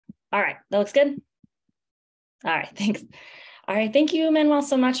All right, that looks good. All right, thanks. All right, thank you, Manuel,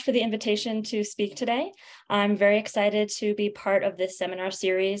 so much for the invitation to speak today. I'm very excited to be part of this seminar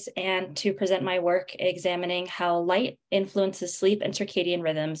series and to present my work examining how light influences sleep and circadian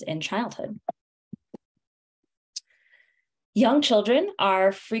rhythms in childhood. Young children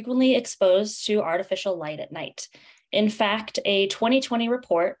are frequently exposed to artificial light at night. In fact, a 2020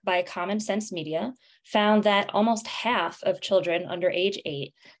 report by Common Sense Media found that almost half of children under age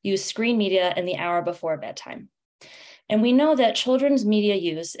 8 use screen media in the hour before bedtime. And we know that children's media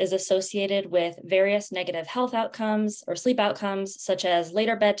use is associated with various negative health outcomes or sleep outcomes, such as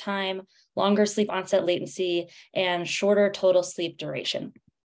later bedtime, longer sleep onset latency, and shorter total sleep duration.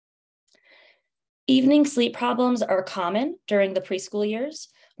 Evening sleep problems are common during the preschool years,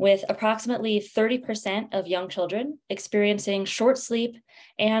 with approximately 30% of young children experiencing short sleep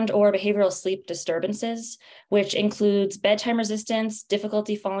and or behavioral sleep disturbances, which includes bedtime resistance,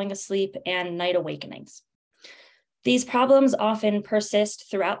 difficulty falling asleep, and night awakenings. These problems often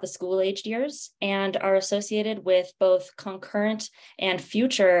persist throughout the school-aged years and are associated with both concurrent and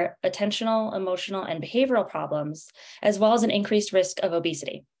future attentional, emotional, and behavioral problems, as well as an increased risk of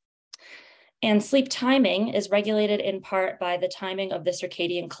obesity. And sleep timing is regulated in part by the timing of the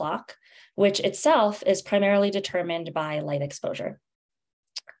circadian clock, which itself is primarily determined by light exposure.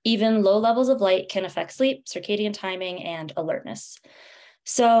 Even low levels of light can affect sleep, circadian timing, and alertness.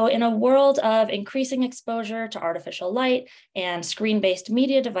 So in a world of increasing exposure to artificial light and screen-based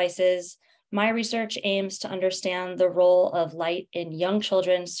media devices, my research aims to understand the role of light in young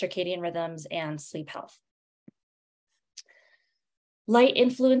children's circadian rhythms and sleep health. Light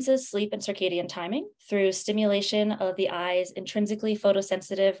influences sleep and circadian timing through stimulation of the eye's intrinsically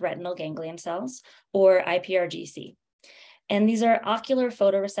photosensitive retinal ganglion cells, or IPRGC. And these are ocular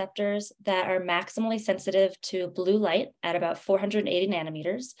photoreceptors that are maximally sensitive to blue light at about 480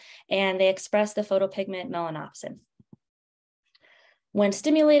 nanometers, and they express the photopigment melanopsin. When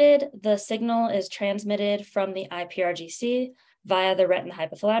stimulated, the signal is transmitted from the IPRGC via the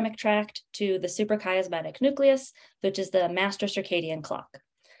retinohypothalamic tract to the suprachiasmatic nucleus, which is the master circadian clock.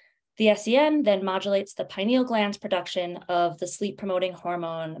 The SCN then modulates the pineal gland's production of the sleep-promoting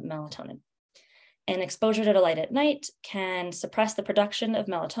hormone melatonin. And exposure to the light at night can suppress the production of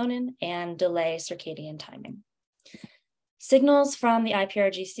melatonin and delay circadian timing. Signals from the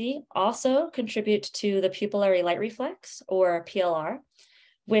IPRGC also contribute to the pupillary light reflex, or PLR,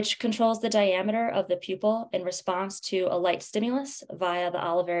 which controls the diameter of the pupil in response to a light stimulus via the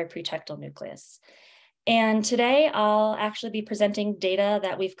olivary pretectal nucleus. And today I'll actually be presenting data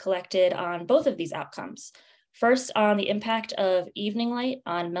that we've collected on both of these outcomes. First, on the impact of evening light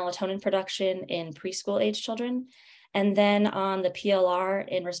on melatonin production in preschool age children, and then on the PLR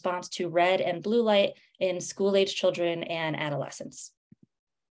in response to red and blue light in school-age children and adolescents.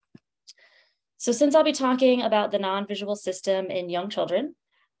 So since I'll be talking about the non-visual system in young children,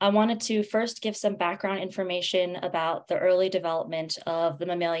 I wanted to first give some background information about the early development of the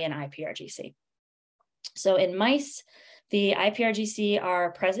mammalian IPRGC. So in mice, the IPRGC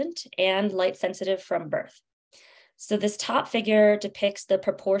are present and light sensitive from birth. So this top figure depicts the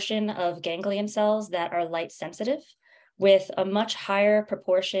proportion of ganglion cells that are light sensitive, with a much higher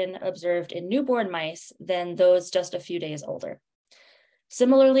proportion observed in newborn mice than those just a few days older.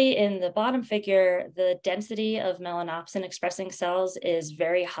 Similarly, in the bottom figure, the density of melanopsin expressing cells is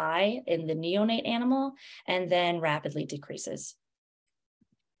very high in the neonate animal and then rapidly decreases.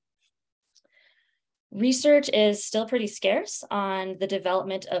 Research is still pretty scarce on the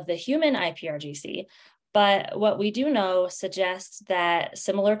development of the human IPRGC, but what we do know suggests that,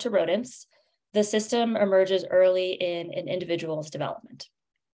 similar to rodents, the system emerges early in an individual's development.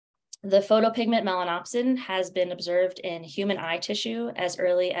 The photopigment melanopsin has been observed in human eye tissue as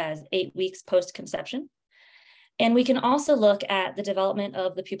early as 8 weeks post-conception. And we can also look at the development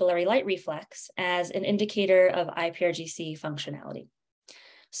of the pupillary light reflex as an indicator of IPRGC functionality.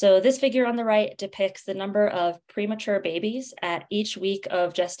 So this figure on the right depicts the number of premature babies at each week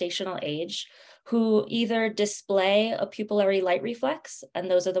of gestational age who either display a pupillary light reflex, and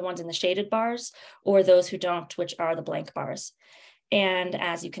those are the ones in the shaded bars, or those who don't, which are the blank bars. And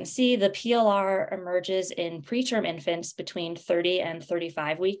as you can see, the PLR emerges in preterm infants between 30 and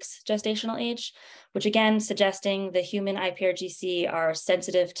 35 weeks gestational age, which again, suggesting the human IPRGC are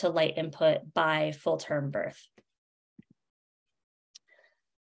sensitive to light input by full-term birth.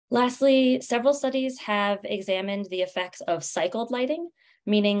 Lastly, several studies have examined the effects of cycled lighting,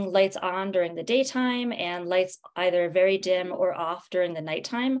 meaning lights on during the daytime and lights either very dim or off during the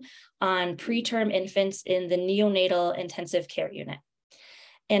nighttime on preterm infants in the neonatal intensive care unit.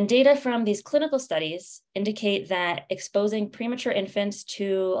 And data from these clinical studies indicate that exposing premature infants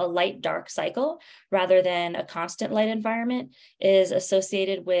to a light-dark cycle rather than a constant light environment is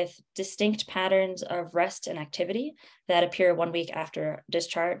associated with distinct patterns of rest and activity that appear 1 week after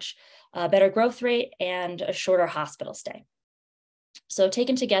discharge, a better growth rate, and a shorter hospital stay. So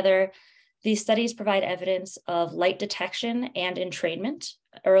taken together, these studies provide evidence of light detection and entrainment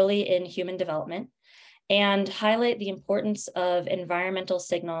early in human development, and highlight the importance of environmental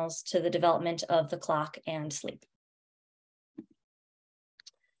signals to the development of the clock and sleep.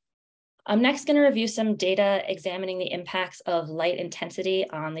 I'm next going to review some data examining the impacts of light intensity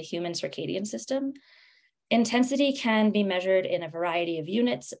on the human circadian system. Intensity can be measured in a variety of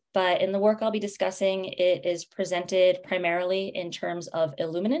units, but in the work I'll be discussing, it is presented primarily in terms of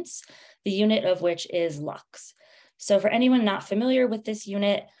illuminance, the unit of which is lux. So for anyone not familiar with this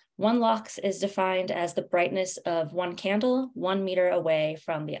unit, 1 lux is defined as the brightness of 1 candle 1 meter away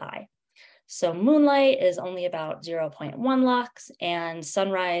from the eye. So moonlight is only about 0.1 lux, and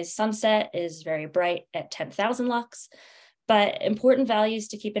sunrise, sunset is very bright at 10,000 lux. But important values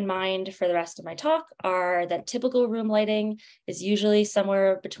to keep in mind for the rest of my talk are that typical room lighting is usually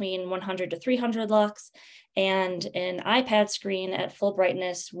somewhere between 100 to 300 lux, and an iPad screen at full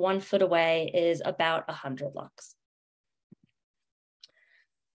brightness 1 foot away is about 100 lux.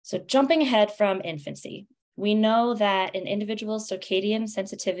 So jumping ahead from infancy, we know that an individual's circadian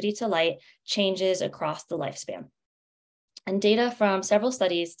sensitivity to light changes across the lifespan. And data from several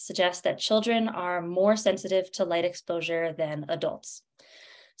studies suggest that children are more sensitive to light exposure than adults.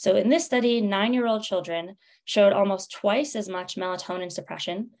 So in this study, 9-year-old children showed almost twice as much melatonin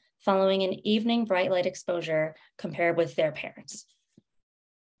suppression following an evening bright light exposure compared with their parents.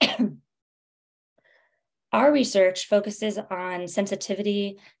 Our research focuses on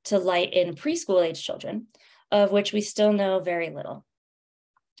sensitivity to light in preschool age children, of which we still know very little.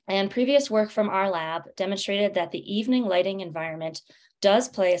 And previous work from our lab demonstrated that the evening lighting environment does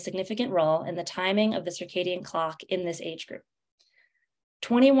play a significant role in the timing of the circadian clock in this age group.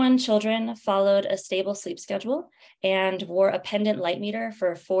 21 children followed a stable sleep schedule and wore a pendant light meter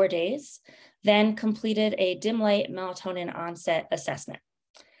for 4 days, then completed a dim light melatonin onset assessment.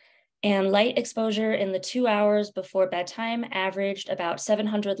 And light exposure in the 2 hours before bedtime averaged about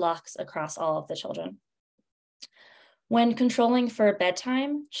 700 lux across all of the children. When controlling for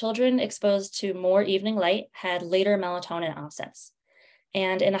bedtime, children exposed to more evening light had later melatonin onsets.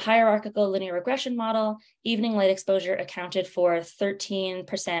 And in a hierarchical linear regression model, evening light exposure accounted for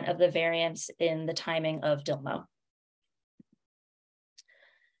 13% of the variance in the timing of DILMO.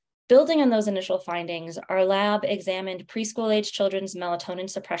 Building on those initial findings, our lab examined preschool-age children's melatonin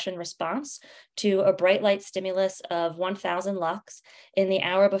suppression response to a bright light stimulus of 1,000 lux in the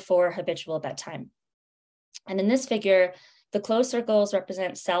hour before habitual bedtime. And in this figure, the closed circles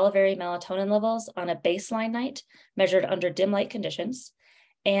represent salivary melatonin levels on a baseline night measured under dim light conditions,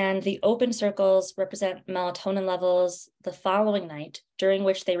 and the open circles represent melatonin levels the following night during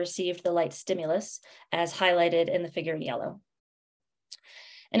which they received the light stimulus, as highlighted in the figure in yellow.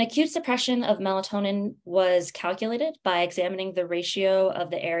 An acute suppression of melatonin was calculated by examining the ratio of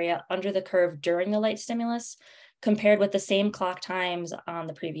the area under the curve during the light stimulus compared with the same clock times on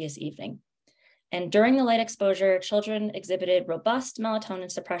the previous evening. And during the light exposure, children exhibited robust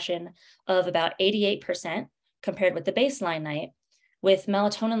melatonin suppression of about 88% compared with the baseline night, with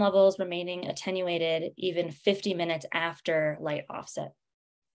melatonin levels remaining attenuated even 50 minutes after light offset.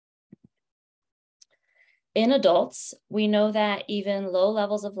 In adults, we know that even low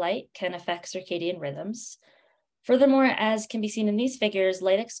levels of light can affect circadian rhythms. Furthermore, as can be seen in these figures,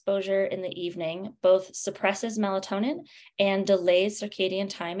 light exposure in the evening both suppresses melatonin and delays circadian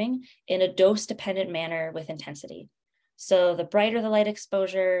timing in a dose-dependent manner with intensity. So the brighter the light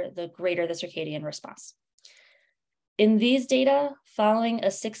exposure, the greater the circadian response. In these data, following a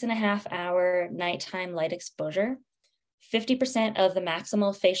 6.5-hour nighttime light exposure, 50% of the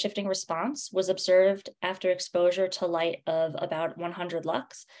maximal phase shifting response was observed after exposure to light of about 100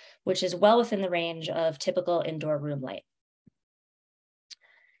 lux, which is well within the range of typical indoor room light.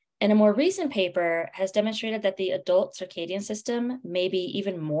 And a more recent paper has demonstrated that the adult circadian system may be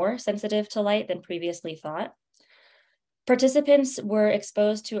even more sensitive to light than previously thought. Participants were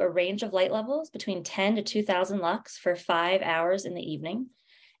exposed to a range of light levels between 10 to 2,000 lux for 5 hours in the evening.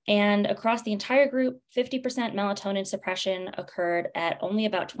 And across the entire group, 50% melatonin suppression occurred at only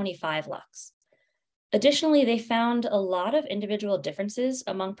about 25 lux. Additionally, they found a lot of individual differences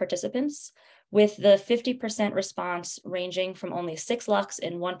among participants, with the 50% response ranging from only 6 lux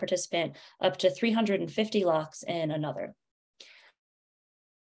in one participant up to 350 lux in another.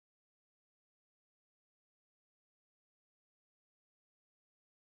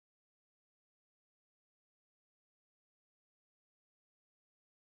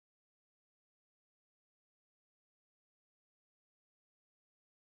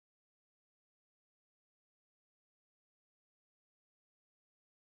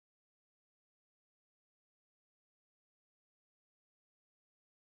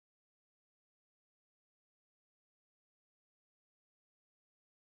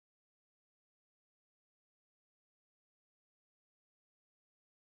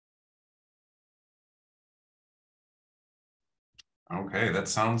 Okay, that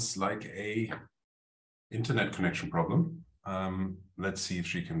sounds like a internet connection problem. Let's see if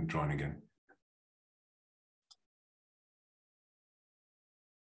she can join again.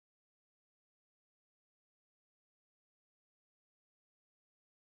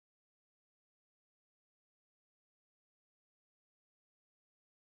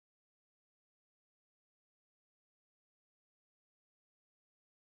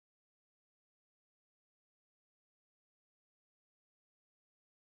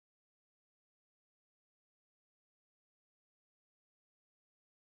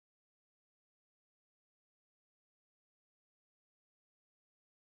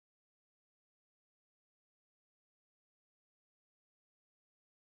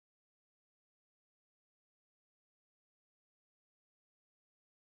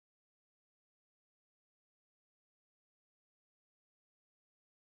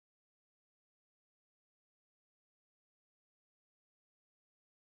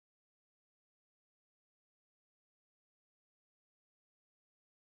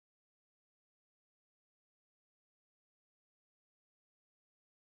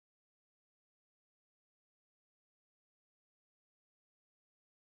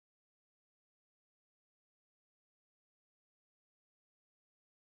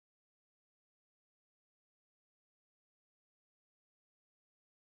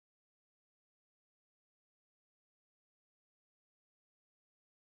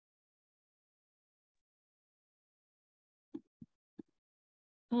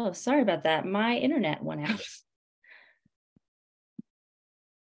 Oh, sorry about that. My internet went out.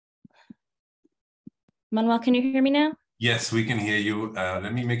 Manuel, can you hear me now? Yes, we can hear you.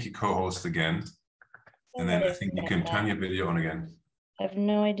 Let me make you co-host again. And then I think you can turn your video on again. I have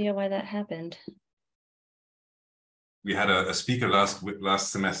no idea why that happened. We had a speaker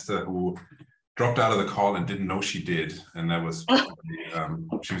last semester who dropped out of the call and didn't know she did. And that was,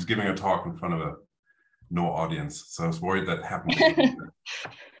 she was giving a talk in front of no audience. So I was worried that happened.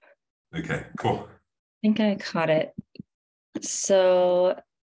 Okay, cool. I think I caught it. So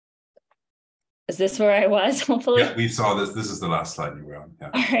is this where I was, hopefully? Yeah, we saw this. This is the last slide you were on. Yeah.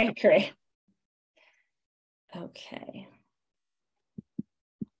 All right, great. Okay.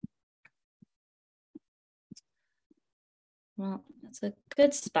 Well, that's a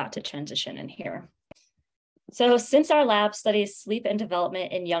good spot to transition in here. So since our lab studies sleep and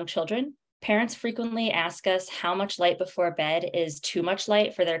development in young children, parents frequently ask us how much light before bed is too much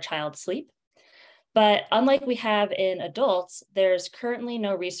light for their child's sleep. But unlike we have in adults, there's currently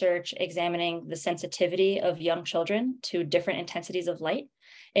no research examining the sensitivity of young children to different intensities of light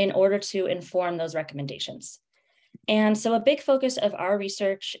in order to inform those recommendations. And so a big focus of our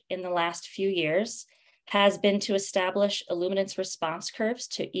research in the last few years has been to establish illuminance response curves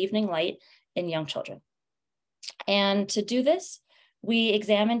to evening light in young children. And to do this, we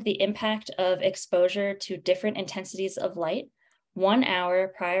examined the impact of exposure to different intensities of light 1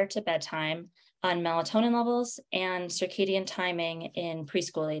 hour prior to bedtime on melatonin levels and circadian timing in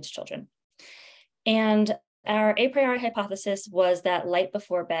preschool age children. And our a priori hypothesis was that light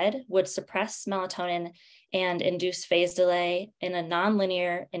before bed would suppress melatonin and induce phase delay in a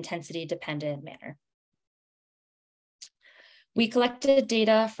nonlinear intensity dependent manner. We collected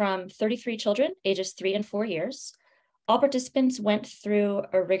data from 33 children, ages 3 and 4 years. All participants went through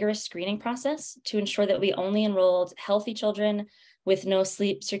a rigorous screening process to ensure that we only enrolled healthy children with no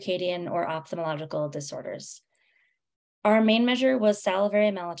sleep, circadian, or ophthalmological disorders. Our main measure was salivary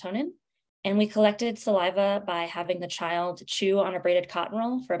melatonin, and we collected saliva by having the child chew on a braided cotton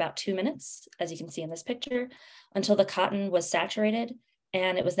roll for about 2 minutes, as you can see in this picture, until the cotton was saturated,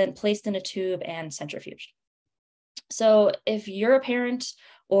 and it was then placed in a tube and centrifuged. So if you're a parent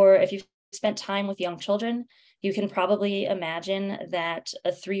or if you've spent time with young children, you can probably imagine that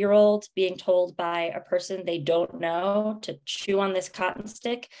a 3-year-old being told by a person they don't know to chew on this cotton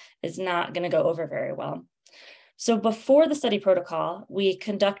stick is not going to go over very well. So before the study protocol, we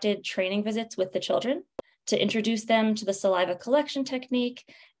conducted training visits with the children to introduce them to the saliva collection technique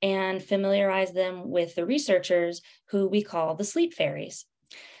and familiarize them with the researchers who we call the sleep fairies.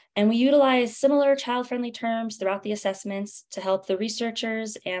 And we utilize similar child-friendly terms throughout the assessments to help the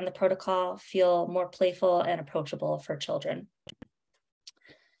researchers and the protocol feel more playful and approachable for children.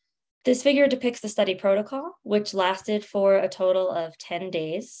 This figure depicts the study protocol, which lasted for a total of 10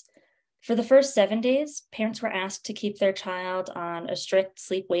 days. For the first 7 days, parents were asked to keep their child on a strict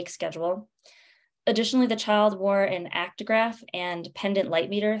sleep-wake schedule. Additionally, the child wore an actigraph and pendant light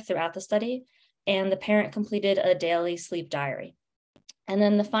meter throughout the study, and the parent completed a daily sleep diary. And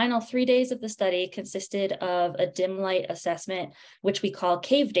then the final 3 days of the study consisted of a dim light assessment, which we call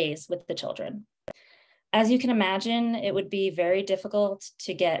cave days with the children. As you can imagine, it would be very difficult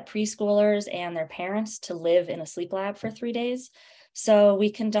to get preschoolers and their parents to live in a sleep lab for 3 days. So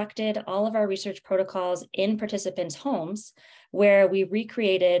we conducted all of our research protocols in participants' homes, where we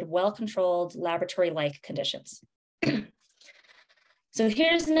recreated well-controlled laboratory-like conditions. So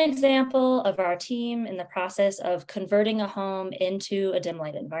here's an example of our team in the process of converting a home into a dim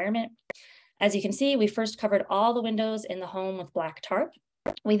light environment. As you can see, we first covered all the windows in the home with black tarp.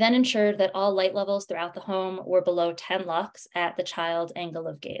 We then ensured that all light levels throughout the home were below 10 lux at the child angle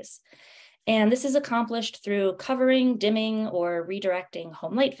of gaze. And this is accomplished through covering, dimming, or redirecting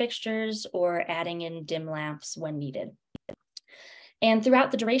home light fixtures, or adding in dim lamps when needed. And throughout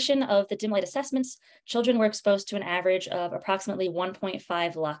the duration of the dim light assessments, children were exposed to an average of approximately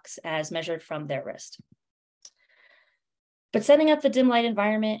 1.5 lux as measured from their wrist. But setting up the dim light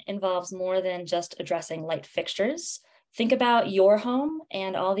environment involves more than just addressing light fixtures. Think about your home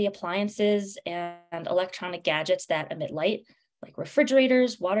and all the appliances and electronic gadgets that emit light, like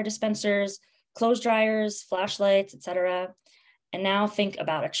refrigerators, water dispensers, clothes dryers, flashlights, etc. And now think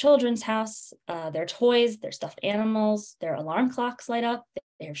about a children's house, their toys, their stuffed animals, their alarm clocks light up,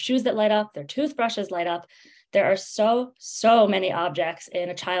 their shoes that light up, their toothbrushes light up. There are so many objects in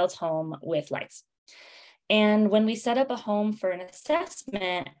a child's home with lights. And when we set up a home for an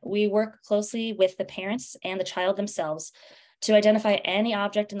assessment, we work closely with the parents and the child themselves to identify any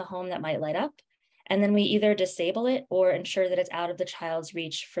object in the home that might light up. And then we either disable it or ensure that it's out of the child's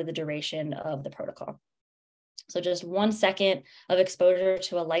reach for the duration of the protocol. So just 1 second of exposure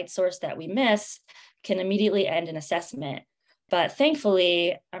to a light source that we miss can immediately end an assessment. But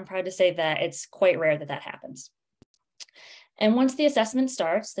thankfully, I'm proud to say that it's quite rare that that happens. And once the assessment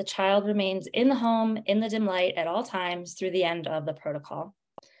starts, the child remains in the home in the dim light at all times through the end of the protocol.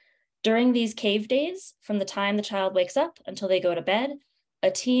 During these cave days, from the time the child wakes up until they go to bed,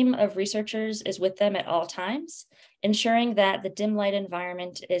 a team of researchers is with them at all times, ensuring that the dim light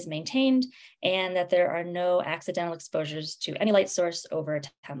environment is maintained and that there are no accidental exposures to any light source over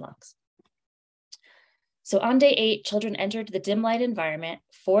 10 lux. So on day 8, children entered the dim light environment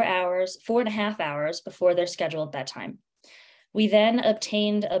 4.5 hours before their scheduled bedtime. We then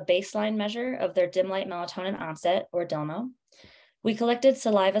obtained a baseline measure of their dim light melatonin onset, or DILMO. We collected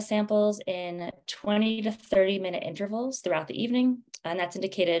saliva samples in 20 to 30 minute intervals throughout the evening, and that's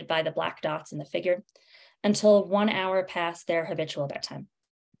indicated by the black dots in the figure, until 1 hour past their habitual bedtime.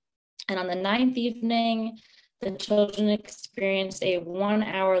 And on the 9th evening, the children experienced a 1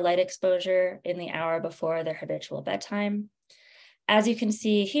 hour light exposure in the hour before their habitual bedtime. As you can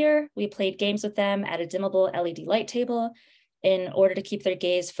see here, we played games with them at a dimmable LED light table in order to keep their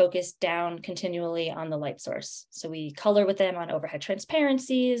gaze focused down continually on the light source. So we color with them on overhead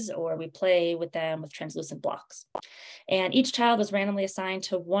transparencies, or we play with them with translucent blocks. And each child was randomly assigned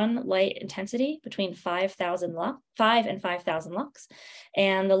to one light intensity between 5 and 5,000 lux,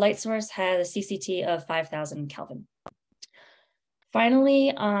 and the light source had a CCT of 5,000 Kelvin.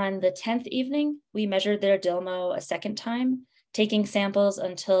 Finally, on the 10th evening, we measured their DILMO a second time, taking samples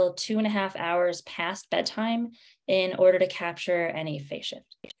until 2.5 hours past bedtime in order to capture any phase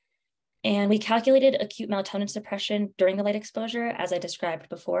shift. And we calculated acute melatonin suppression during the light exposure, as I described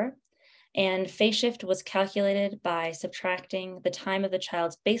before. And phase shift was calculated by subtracting the time of the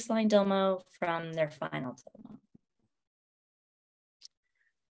child's baseline DILMO from their final DILMO.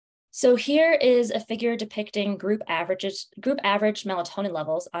 So here is a figure depicting group average melatonin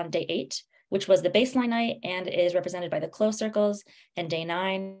levels on day 8, which was the baseline night and is represented by the closed circles, and day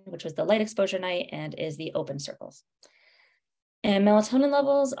 9, which was the light exposure night and is the open circles. And melatonin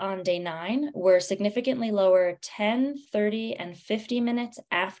levels on day 9 were significantly lower 10, 30, and 50 minutes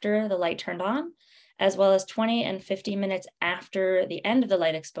after the light turned on, as well as 20 and 50 minutes after the end of the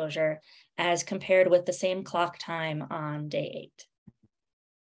light exposure, as compared with the same clock time on day 8.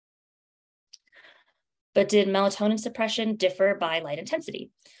 But did melatonin suppression differ by light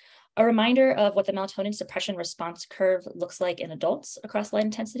intensity? A reminder of what the melatonin suppression response curve looks like in adults across light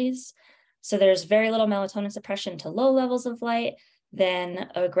intensities. So there's very little melatonin suppression to low levels of light, then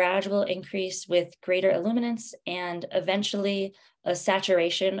a gradual increase with greater illuminance, and eventually a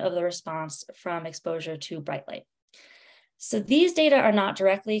saturation of the response from exposure to bright light. So these data are not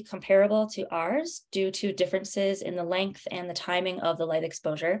directly comparable to ours due to differences in the length and the timing of the light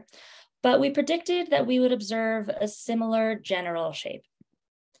exposure, but we predicted that we would observe a similar general shape.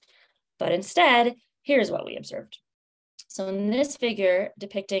 But instead, here's what we observed. So in this figure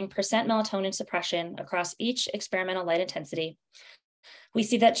depicting percent melatonin suppression across each experimental light intensity, we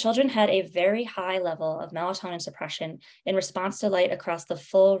see that children had a very high level of melatonin suppression in response to light across the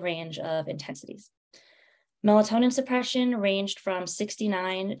full range of intensities. Melatonin suppression ranged from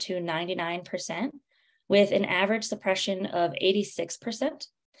 69 to 99%, with an average suppression of 86%,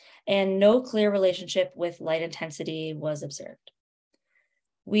 and no clear relationship with light intensity was observed.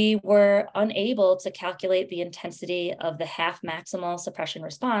 We were unable to calculate the intensity of the half maximal suppression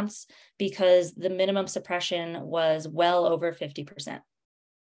response because the minimum suppression was well over 50%.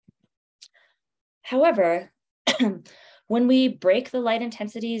 However, when we break the light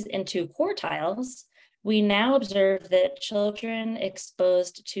intensities into quartiles, we now observe that children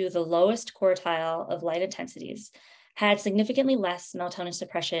exposed to the lowest quartile of light intensities had significantly less melatonin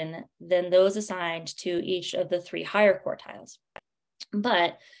suppression than those assigned to each of the 3 higher quartiles.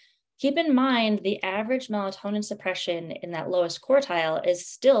 But keep in mind, the average melatonin suppression in that lowest quartile is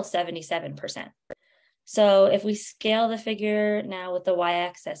still 77%. So if we scale the figure now with the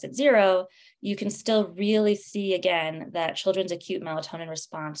y-axis at 0, you can still really see again that children's acute melatonin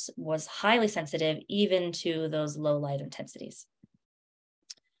response was highly sensitive even to those low light intensities.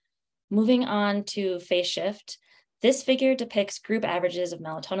 Moving on to phase shift, this figure depicts group averages of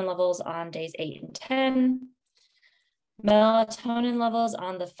melatonin levels on days 8 and 10. Melatonin levels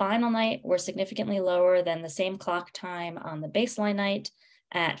on the final night were significantly lower than the same clock time on the baseline night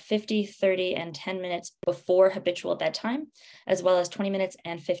at 50, 30, and 10 minutes before habitual bedtime, as well as 20 minutes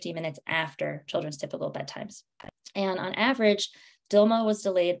and 50 minutes after children's typical bedtimes. And on average, DILMA was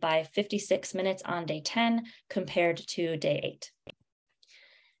delayed by 56 minutes on day 10 compared to day 8.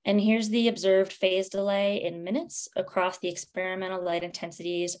 And here's the observed phase delay in minutes across the experimental light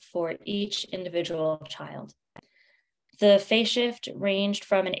intensities for each individual child. The phase shift ranged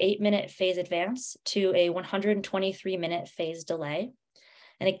from an 8-minute phase advance to a 123-minute phase delay.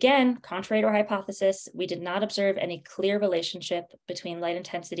 And again, contrary to our hypothesis, we did not observe any clear relationship between light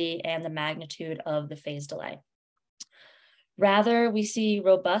intensity and the magnitude of the phase delay. Rather, we see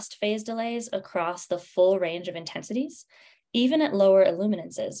robust phase delays across the full range of intensities, even at lower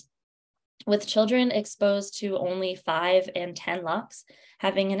illuminances, with children exposed to only 5 and 10 lux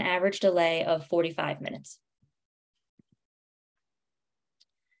having an average delay of 45 minutes.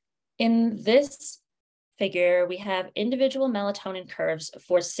 In this figure, we have individual melatonin curves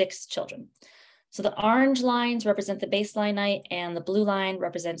for 6 children. So the orange lines represent the baseline night and the blue line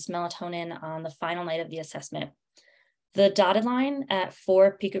represents melatonin on the final night of the assessment. The dotted line at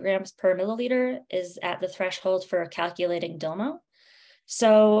 4 picograms per milliliter is at the threshold for calculating DILMA.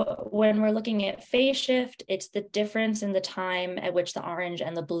 So when we're looking at phase shift, it's the difference in the time at which the orange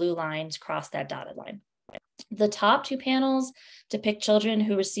and the blue lines cross that dotted line. The top 2 panels depict children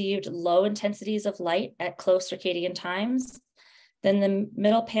who received low intensities of light at close circadian times. Then the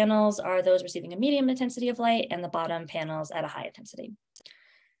middle panels are those receiving a medium intensity of light, and the bottom panels at a high intensity.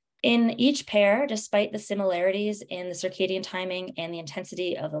 In each pair, despite the similarities in the circadian timing and the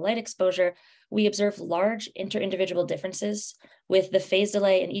intensity of the light exposure, we observe large inter-individual differences, with the phase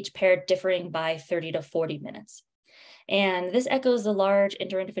delay in each pair differing by 30 to 40 minutes. And this echoes the large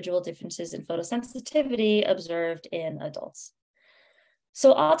inter-individual differences in photosensitivity observed in adults.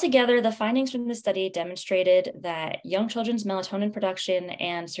 So altogether, the findings from this study demonstrated that young children's melatonin production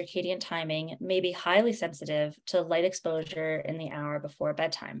and circadian timing may be highly sensitive to light exposure in the hour before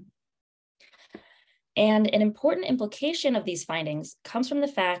bedtime. And an important implication of these findings comes from the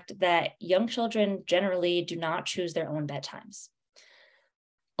fact that young children generally do not choose their own bedtimes.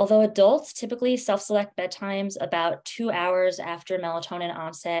 Although adults typically self-select bedtimes about 2 hours after melatonin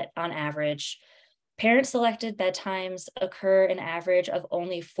onset on average, parent-selected bedtimes occur an average of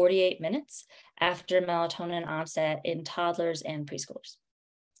only 48 minutes after melatonin onset in toddlers and preschoolers.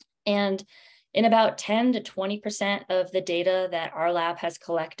 And in about 10 to 20% of the data that our lab has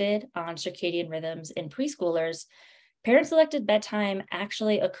collected on circadian rhythms in preschoolers, parent-selected bedtime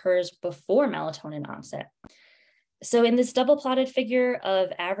actually occurs before melatonin onset. So in this double plotted figure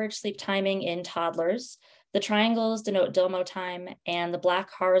of average sleep timing in toddlers, the triangles denote DILMO time and the black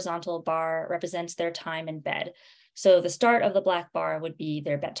horizontal bar represents their time in bed. So the start of the black bar would be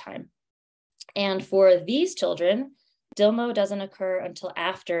their bedtime. And for these children, DILMO doesn't occur until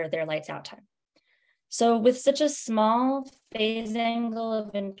after their lights out time. So with such a small phase angle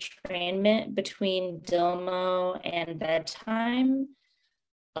of entrainment between DILMO and bedtime,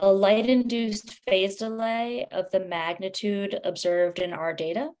 a light-induced phase delay of the magnitude observed in our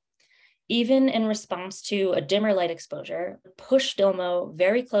data, even in response to a dimmer light exposure, pushed DILMO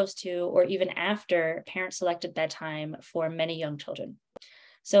very close to or even after parent-selected bedtime for many young children.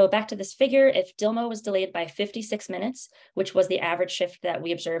 So back to this figure, if DILMO was delayed by 56 minutes, which was the average shift that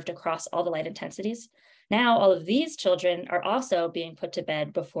we observed across all the light intensities, now all of these children are also being put to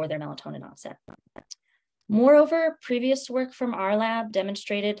bed before their melatonin onset. Moreover, previous work from our lab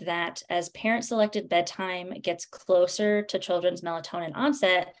demonstrated that as parent-selected bedtime gets closer to children's melatonin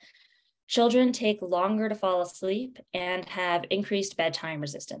onset, children take longer to fall asleep and have increased bedtime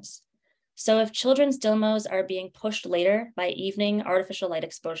resistance. So if children's DILMOs are being pushed later by evening artificial light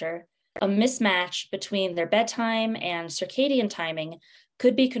exposure, a mismatch between their bedtime and circadian timing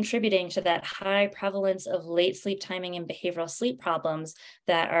could be contributing to that high prevalence of late sleep timing and behavioral sleep problems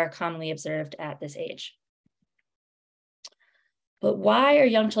that are commonly observed at this age. But why are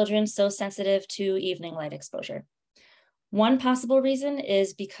young children so sensitive to evening light exposure? One possible reason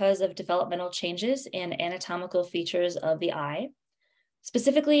is because of developmental changes in anatomical features of the eye.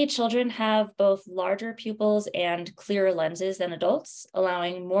 Specifically, children have both larger pupils and clearer lenses than adults,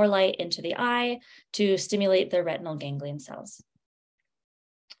 allowing more light into the eye to stimulate the retinal ganglion cells.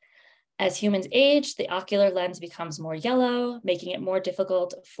 As humans age, the ocular lens becomes more yellow, making it more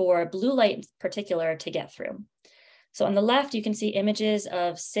difficult for blue light in particular to get through. So on the left, you can see images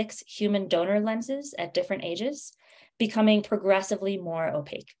of 6 human donor lenses at different ages, becoming progressively more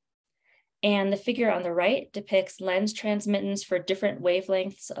opaque. And the figure on the right depicts lens transmittance for different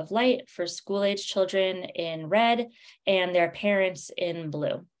wavelengths of light for school-age children in red and their parents in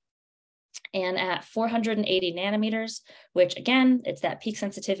blue. And at 480 nanometers, which again, it's that peak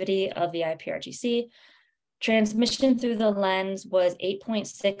sensitivity of the IPRGC, transmission through the lens was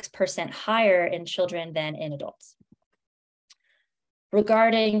 8.6% higher in children than in adults.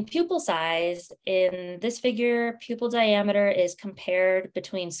 Regarding pupil size, in this figure, pupil diameter is compared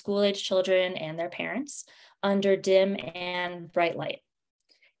between school-age children and their parents under dim and bright light.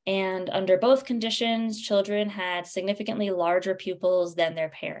 And under both conditions, children had significantly larger pupils than their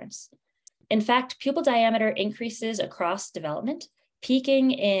parents. In fact, pupil diameter increases across development,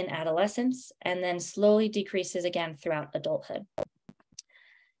 peaking in adolescence, and then slowly decreases again throughout adulthood.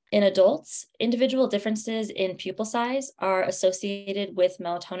 In adults, individual differences in pupil size are associated with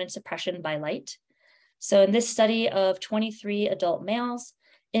melatonin suppression by light. So in this study of 23 adult males,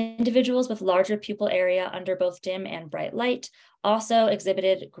 individuals with larger pupil area under both dim and bright light also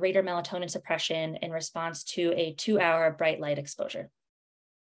exhibited greater melatonin suppression in response to a 2-hour bright light exposure.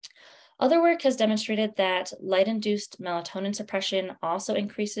 Other work has demonstrated that light-induced melatonin suppression also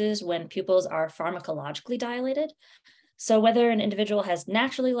increases when pupils are pharmacologically dilated. So whether an individual has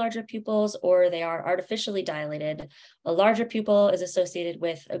naturally larger pupils or they are artificially dilated, a larger pupil is associated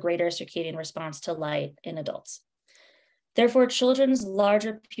with a greater circadian response to light in adults. Therefore, children's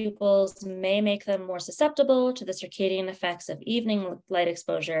larger pupils may make them more susceptible to the circadian effects of evening light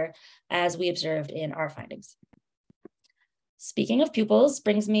exposure, as we observed in our findings. Speaking of pupils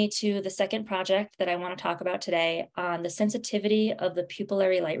brings me to the second project that I want to talk about today on the sensitivity of the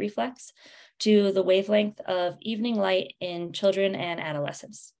pupillary light reflex to the wavelength of evening light in children and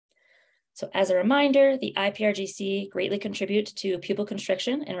adolescents. So as a reminder, the IPRGC greatly contributes to pupil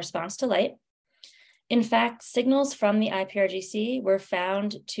constriction in response to light. In fact, signals from the IPRGC were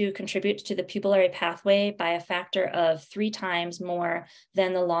found to contribute to the pupillary pathway by a factor of 3 times more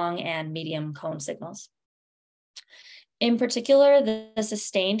than the long and medium cone signals. In particular, the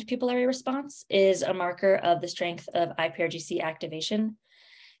sustained pupillary response is a marker of the strength of IPRGC activation.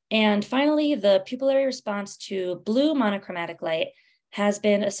 And finally, the pupillary response to blue monochromatic light has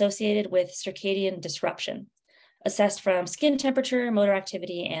been associated with circadian disruption, assessed from skin temperature, motor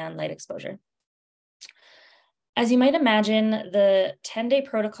activity, and light exposure. As you might imagine, the 10-day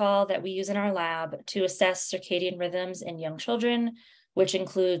protocol that we use in our lab to assess circadian rhythms in young children, which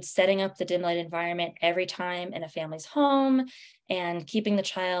includes setting up the dim light environment every time in a family's home and keeping the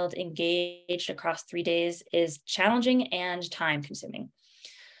child engaged across 3 days, is challenging and time-consuming.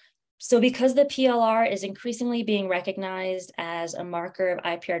 So because the PLR is increasingly being recognized as a marker of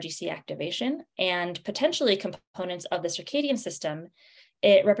IPRGC activation and potentially components of the circadian system,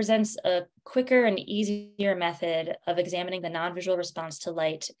 it represents a quicker and easier method of examining the non-visual response to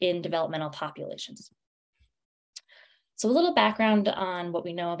light in developmental populations. So a little background on what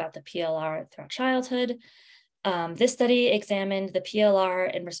we know about the PLR throughout childhood. This study examined the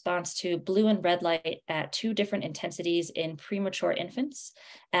PLR in response to blue and red light at 2 different intensities in premature infants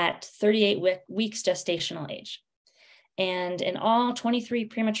at 38 weeks gestational age. And in all 23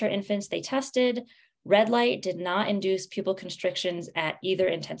 premature infants they tested, red light did not induce pupil constrictions at either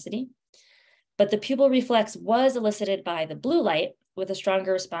intensity, but the pupil reflex was elicited by the blue light with a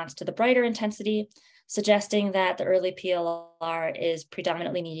stronger response to the brighter intensity, suggesting that the early PLR is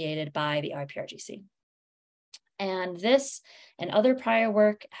predominantly mediated by the IPRGC. And this and other prior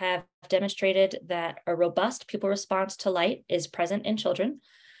work have demonstrated that a robust pupil response to light is present in children,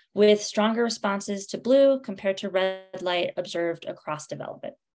 with stronger responses to blue compared to red light observed across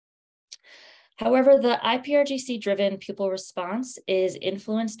development. However, the IPRGC-driven pupil response is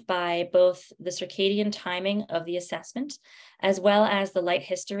influenced by both the circadian timing of the assessment, as well as the light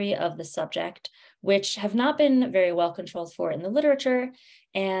history of the subject, which have not been very well controlled for in the literature,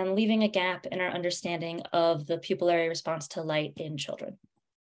 and leaving a gap in our understanding of the pupillary response to light in children.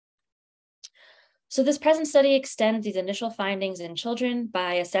 So this present study extends these initial findings in children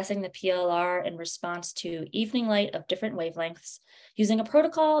by assessing the PLR in response to evening light of different wavelengths, using a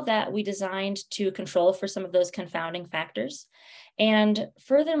protocol that we designed to control for some of those confounding factors, and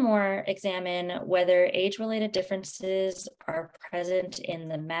furthermore examine whether age-related differences are present in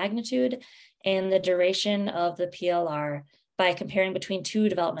the magnitude and the duration of the PLR by comparing between two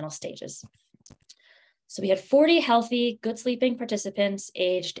developmental stages. So we had 40 healthy, good sleeping participants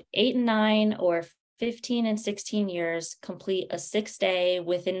aged 8 and 9 or 15 and 16 years complete a 6-day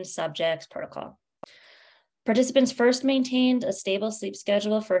within subjects protocol. Participants first maintained a stable sleep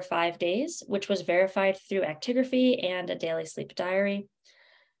schedule for 5 days, which was verified through actigraphy and a daily sleep diary.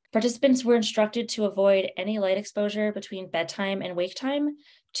 Participants were instructed to avoid any light exposure between bedtime and wake time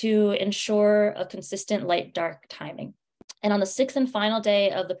to ensure a consistent light-dark timing. And on the 6th and final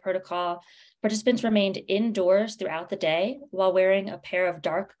day of the protocol, participants remained indoors throughout the day while wearing a pair of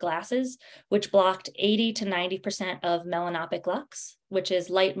dark glasses, which blocked 80 to 90% of melanopic lux, which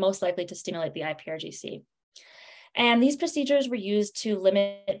is light most likely to stimulate the IPRGC. And these procedures were used to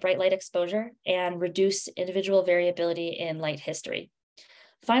limit bright light exposure and reduce individual variability in light history.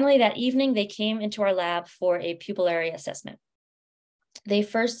 Finally, that evening, they came into our lab for a pupillary assessment. They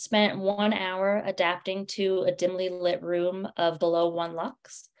first spent 1 hour adapting to a dimly lit room of below 1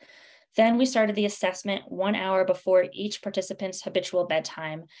 lux. Then we started the assessment 1 hour before each participant's habitual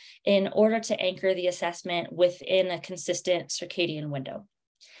bedtime in order to anchor the assessment within a consistent circadian window.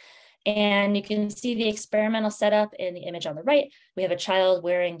 And you can see the experimental setup in the image on the right. We have a child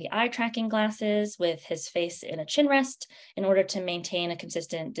wearing the eye tracking glasses with his face in a chin rest in order to maintain a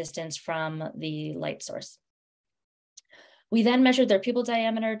consistent distance from the light source. We then measured their pupil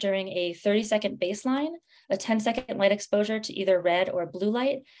diameter during a 30-second baseline, a 10-second light exposure to either red or blue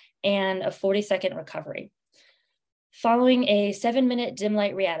light, and a 40-second recovery. Following a 7-minute dim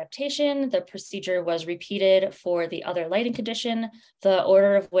light readaptation, the procedure was repeated for the other lighting condition, the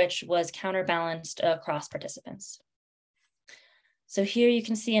order of which was counterbalanced across participants. So here you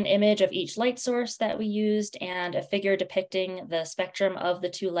can see an image of each light source that we used and a figure depicting the spectrum of the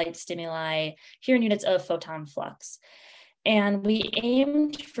 2 light stimuli, here in units of photon flux. And we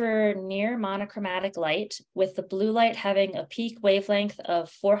aimed for near monochromatic light, with the blue light having a peak wavelength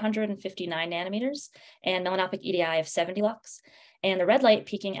of 459 nanometers and melanopic EDI of 70 lux, and the red light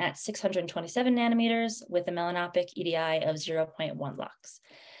peaking at 627 nanometers with a melanopic EDI of 0.1 lux.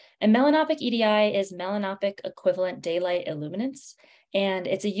 And melanopic EDI is melanopic equivalent daylight illuminance, and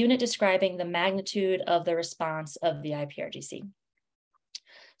it's a unit describing the magnitude of the response of the IPRGC.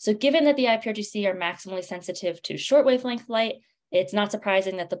 So given that the IPRGC are maximally sensitive to short wavelength light, it's not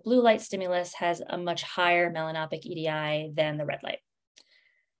surprising that the blue light stimulus has a much higher melanopic EDI than the red light.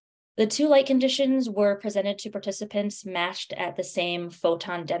 The 2 light conditions were presented to participants matched at the same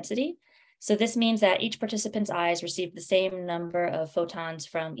photon density. So this means that each participant's eyes received the same number of photons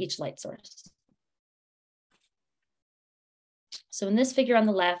from each light source. So in this figure on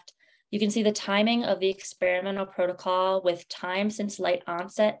the left, you can see the timing of the experimental protocol with time since light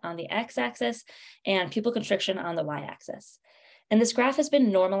onset on the x-axis and pupil constriction on the y-axis. And this graph has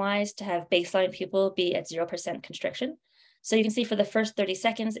been normalized to have baseline pupil be at 0% constriction. So you can see for the first 30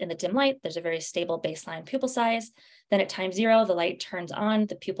 seconds in the dim light, there's a very stable baseline pupil size. Then at time 0, the light turns on,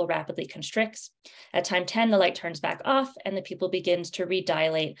 the pupil rapidly constricts. At time 10, the light turns back off and the pupil begins to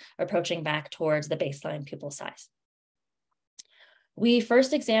redilate, approaching back towards the baseline pupil size. We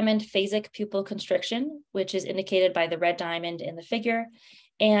first examined phasic pupil constriction, which is indicated by the red diamond in the figure,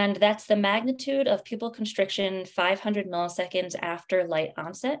 and that's the magnitude of pupil constriction 500 milliseconds after light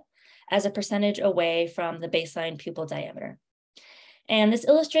onset as a percentage away from the baseline pupil diameter. And this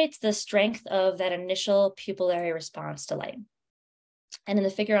illustrates the strength of that initial pupillary response to light. And in the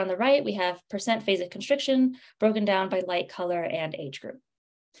figure on the right, we have percent phasic constriction broken down by light, color, and age group.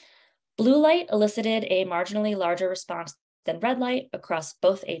 Blue light elicited a marginally larger response than red light across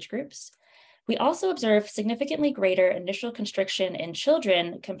both age groups. We also observed significantly greater initial constriction in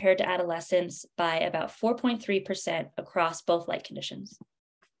children compared to adolescents by about 4.3% across both light conditions.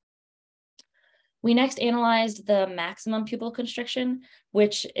 We next analyzed the maximum pupil constriction,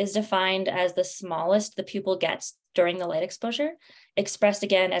 which is defined as the smallest the pupil gets during the light exposure, expressed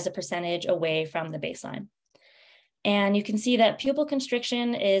again as a percentage away from the baseline. And you can see that pupil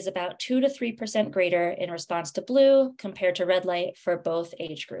constriction is about 2 to 3% greater in response to blue compared to red light for both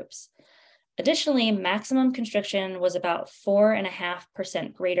age groups. Additionally, maximum constriction was about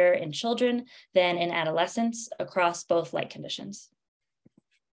 4.5% greater in children than in adolescents across both light conditions.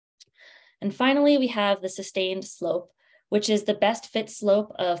 And finally, we have the sustained slope, which is the best fit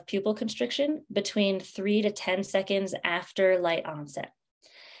slope of pupil constriction between 3 to 10 seconds after light onset.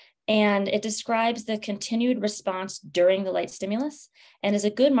 And it describes the continued response during the light stimulus and is a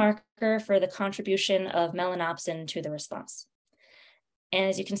good marker for the contribution of melanopsin to the response. And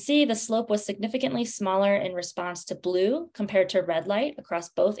as you can see, the slope was significantly smaller in response to blue compared to red light across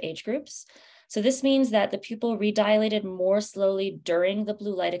both age groups. So this means that the pupil redilated more slowly during the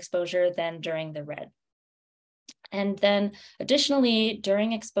blue light exposure than during the red. And then additionally,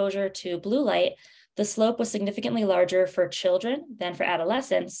 during exposure to blue light, the slope was significantly larger for children than for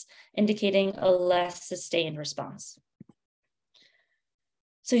adolescents, indicating a less sustained response.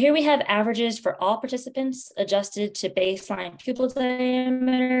 So here we have averages for all participants adjusted to baseline pupil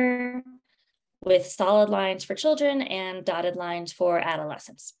diameter with solid lines for children and dotted lines for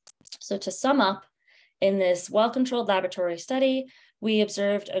adolescents. So to sum up, in this well-controlled laboratory study, we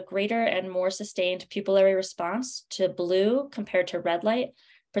observed a greater and more sustained pupillary response to blue compared to red light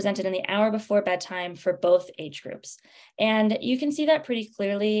presented in the hour before bedtime for both age groups. And you can see that pretty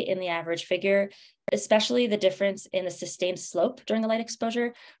clearly in the average figure, especially the difference in the sustained slope during the light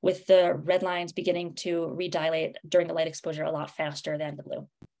exposure, with the red lines beginning to redilate during the light exposure a lot faster than the blue.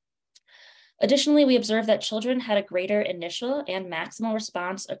 Additionally, we observed that children had a greater initial and maximal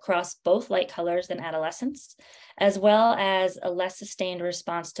response across both light colors than adolescents, as well as a less sustained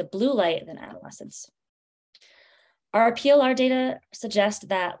response to blue light than adolescents. Our PLR data suggest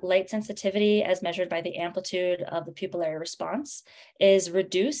that light sensitivity, as measured by the amplitude of the pupillary response, is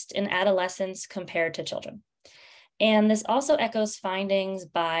reduced in adolescents compared to children. And this also echoes findings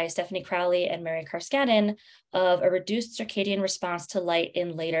by Stephanie Crowley and Mary Carskadden of a reduced circadian response to light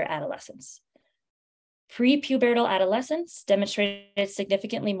in later adolescence. Pre-pubertal adolescents demonstrated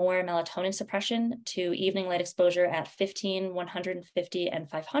significantly more melatonin suppression to evening light exposure at 15, 150, and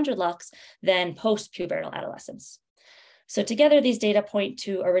 500 lux than post-pubertal adolescents. So together, these data point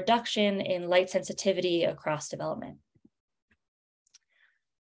to a reduction in light sensitivity across development.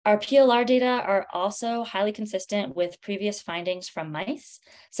 Our PLR data are also highly consistent with previous findings from mice,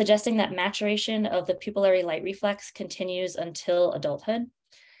 suggesting that maturation of the pupillary light reflex continues until adulthood.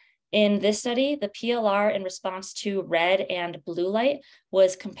 In this study, the PLR in response to red and blue light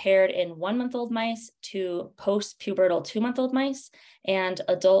was compared in 1-month-old mice to post-pubertal 2-month-old mice and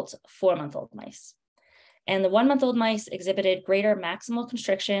adult 4-month-old mice. And the 1-month-old mice exhibited greater maximal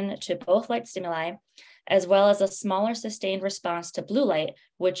constriction to both light stimuli, as well as a smaller sustained response to blue light,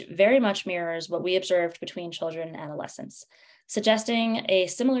 which very much mirrors what we observed between children and adolescents, suggesting a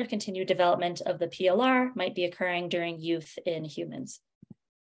similar continued development of the PLR might be occurring during youth in humans.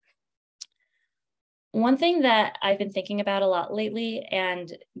 One thing that I've been thinking about a lot lately and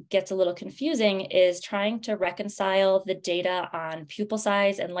gets a little confusing is trying to reconcile the data on pupil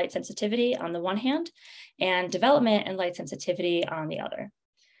size and light sensitivity on the one hand, and development and light sensitivity on the other.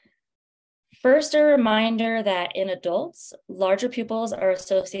 First, a reminder that in adults, larger pupils are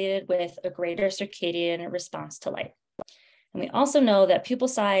associated with a greater circadian response to light. And we also know that pupil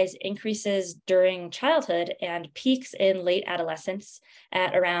size increases during childhood and peaks in late adolescence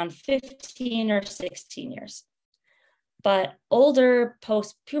at around 15 or 16 years. But older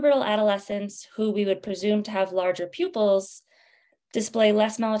post-pubertal adolescents, who we would presume to have larger pupils, display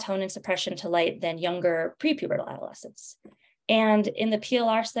less melatonin suppression to light than younger prepubertal adolescents. And in the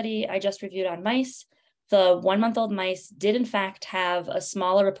PLR study I just reviewed on mice, the 1-month-old mice did in fact have a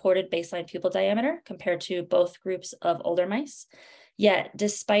smaller reported baseline pupil diameter compared to both groups of older mice. Yet,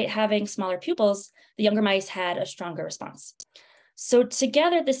 despite having smaller pupils, the younger mice had a stronger response. So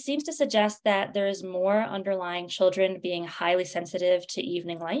together, this seems to suggest that there is more underlying children being highly sensitive to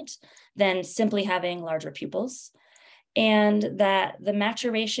evening light than simply having larger pupils, and that the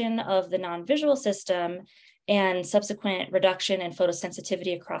maturation of the non-visual system and subsequent reduction in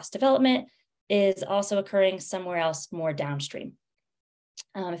photosensitivity across development is also occurring somewhere else more downstream.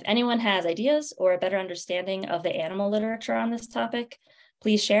 If anyone has ideas or a better understanding of the animal literature on this topic,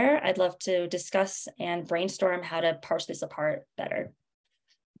 please share. I'd love to discuss and brainstorm how to parse this apart better.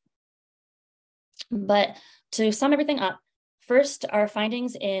 But to sum everything up, first, our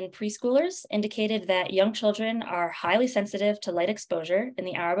findings in preschoolers indicated that young children are highly sensitive to light exposure in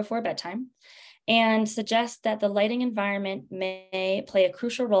the hour before bedtime, and suggest that the lighting environment may play a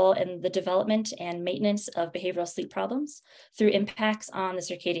crucial role in the development and maintenance of behavioral sleep problems through impacts on the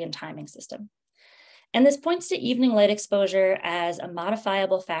circadian timing system. And this points to evening light exposure as a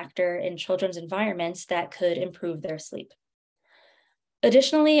modifiable factor in children's environments that could improve their sleep.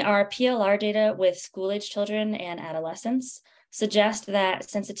 Additionally, our PLR data with school-age children and adolescents suggest that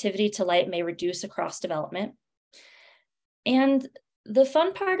sensitivity to light may reduce across development. And the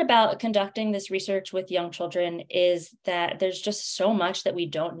fun part about conducting this research with young children is that there's just so much that we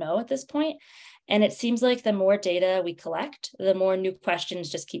don't know at this point. And it seems like the more data we collect, the more new questions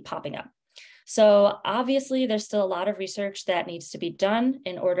just keep popping up. So obviously, there's still a lot of research that needs to be done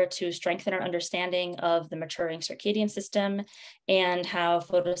in order to strengthen our understanding of the maturing circadian system and how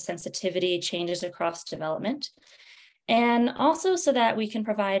photosensitivity changes across development. And also so that we can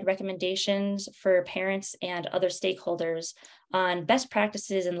provide recommendations for parents and other stakeholders on best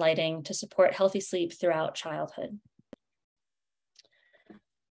practices in lighting to support healthy sleep throughout childhood.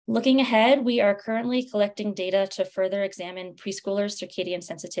 Looking ahead, we are currently collecting data to further examine preschoolers' circadian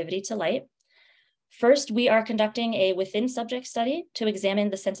sensitivity to light. First, we are conducting a within subject study to examine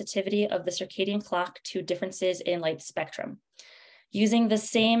the sensitivity of the circadian clock to differences in light spectrum. Using the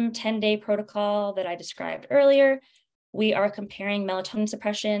same 10-day protocol that I described earlier, we are comparing melatonin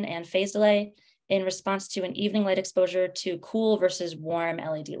suppression and phase delay in response to an evening light exposure to cool versus warm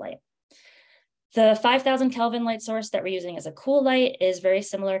LED light. The 5,000 Kelvin light source that we're using as a cool light is very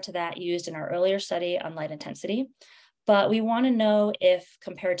similar to that used in our earlier study on light intensity. But we want to know if,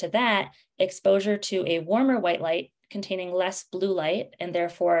 compared to that, exposure to a warmer white light containing less blue light and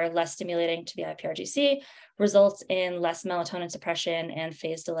therefore less stimulating to the IPRGC results in less melatonin suppression and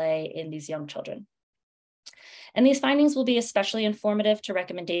phase delay in these young children. And these findings will be especially informative to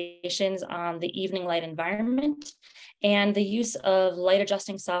recommendations on the evening light environment and the use of light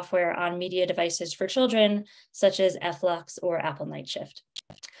adjusting software on media devices for children, such as FLux or Apple Night Shift.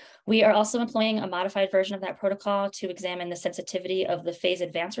 We are also employing a modified version of that protocol to examine the sensitivity of the phase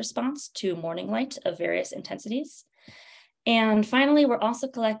advance response to morning light of various intensities. And finally, we're also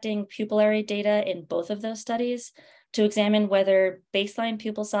collecting pupillary data in both of those studies to examine whether baseline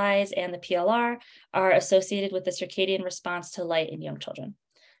pupil size and the PLR are associated with the circadian response to light in young children.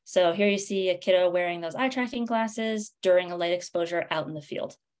 So here you see a kiddo wearing those eye tracking glasses during a light exposure out in the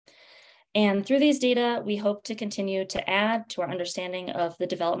field. And through these data, we hope to continue to add to our understanding of the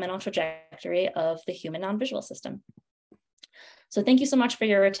developmental trajectory of the human non-visual system. So thank you so much for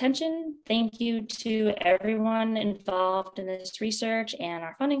your attention. Thank you to everyone involved in this research and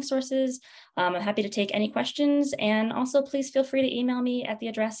our funding sources. I'm happy to take any questions, and also please feel free to email me at the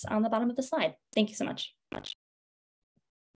address on the bottom of the slide. Thank you so much.